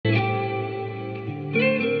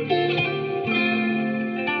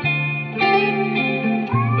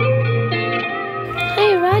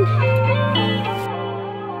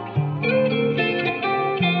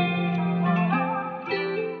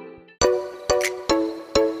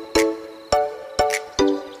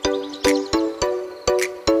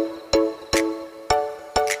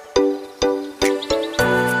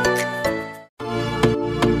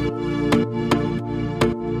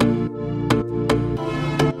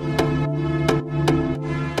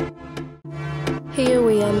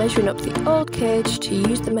are measuring up the old cage to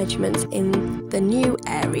use the measurements in the new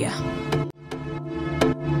area.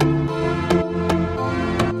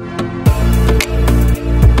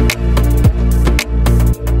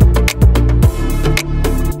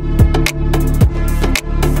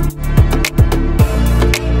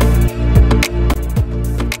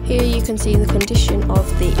 Here you can see the condition of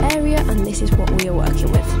the area, and this is what we are working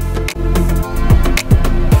with.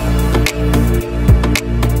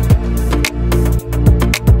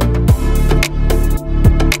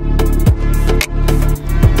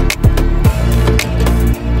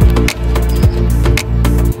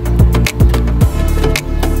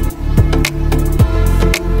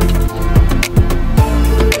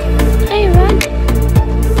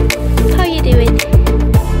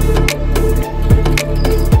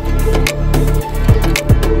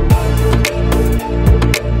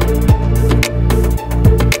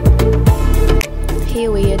 Here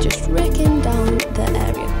we are just raking down the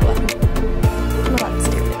area. Well, my dad's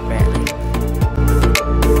doing it really.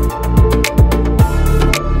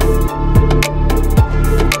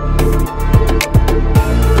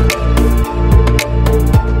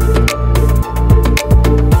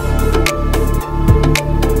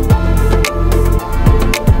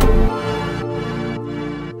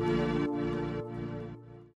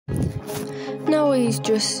 Now he's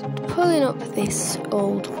just pulling up this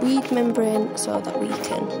old weed membrane so that we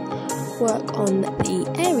can work on the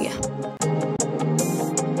area.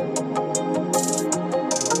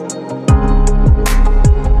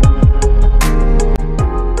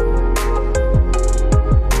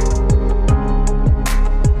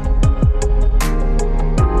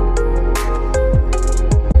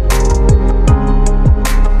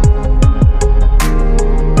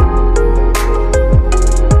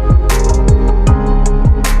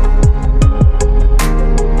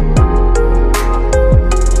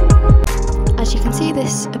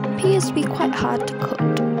 This appears to be quite hard to cut.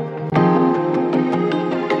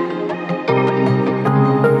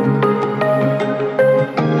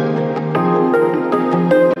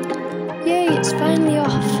 Yay, it's finally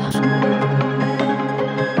off.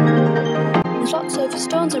 There's lots of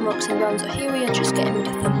stones and rocks and rounds, so here we are just getting rid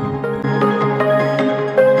of them.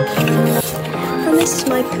 And this is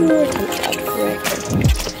my poor attempt at breaking.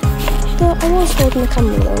 But I was holding the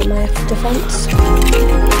camera though in my defence.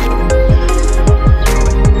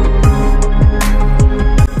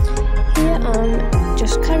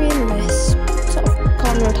 Just carrying this sort of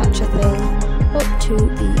corner attacher thing up to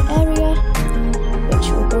the area, which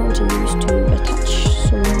we're going to use to attach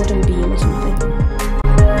some wooden beam or something.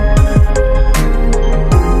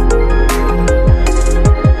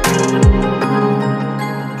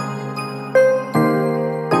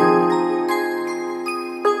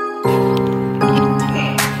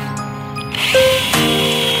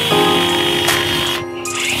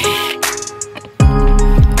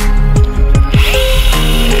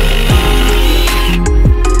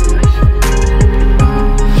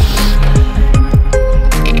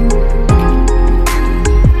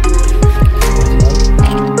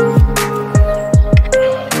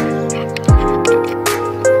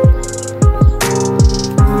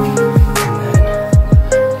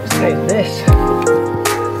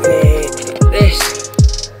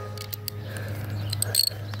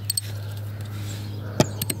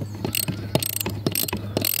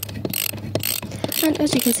 And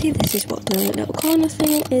as you can see, this is what the little corner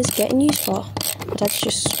thing is getting used for. My dad's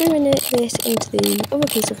just screwing this into the other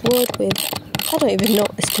piece of wood with, I don't even know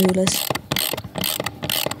what this tool is.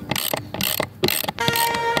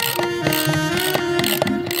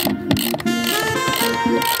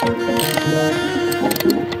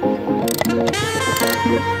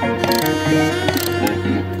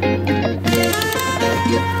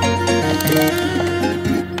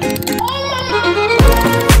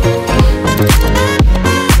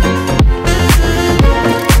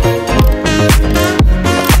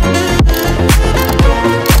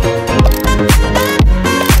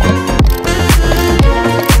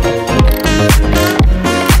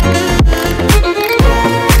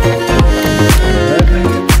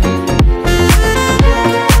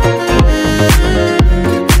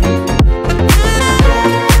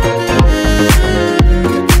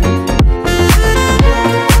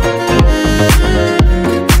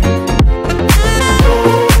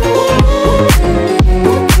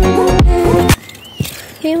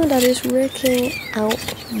 Here my dad is working out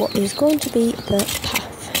what is going to be the path.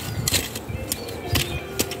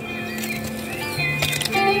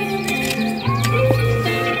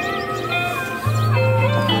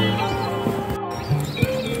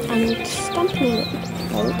 And stamping it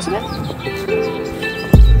by the looks of it.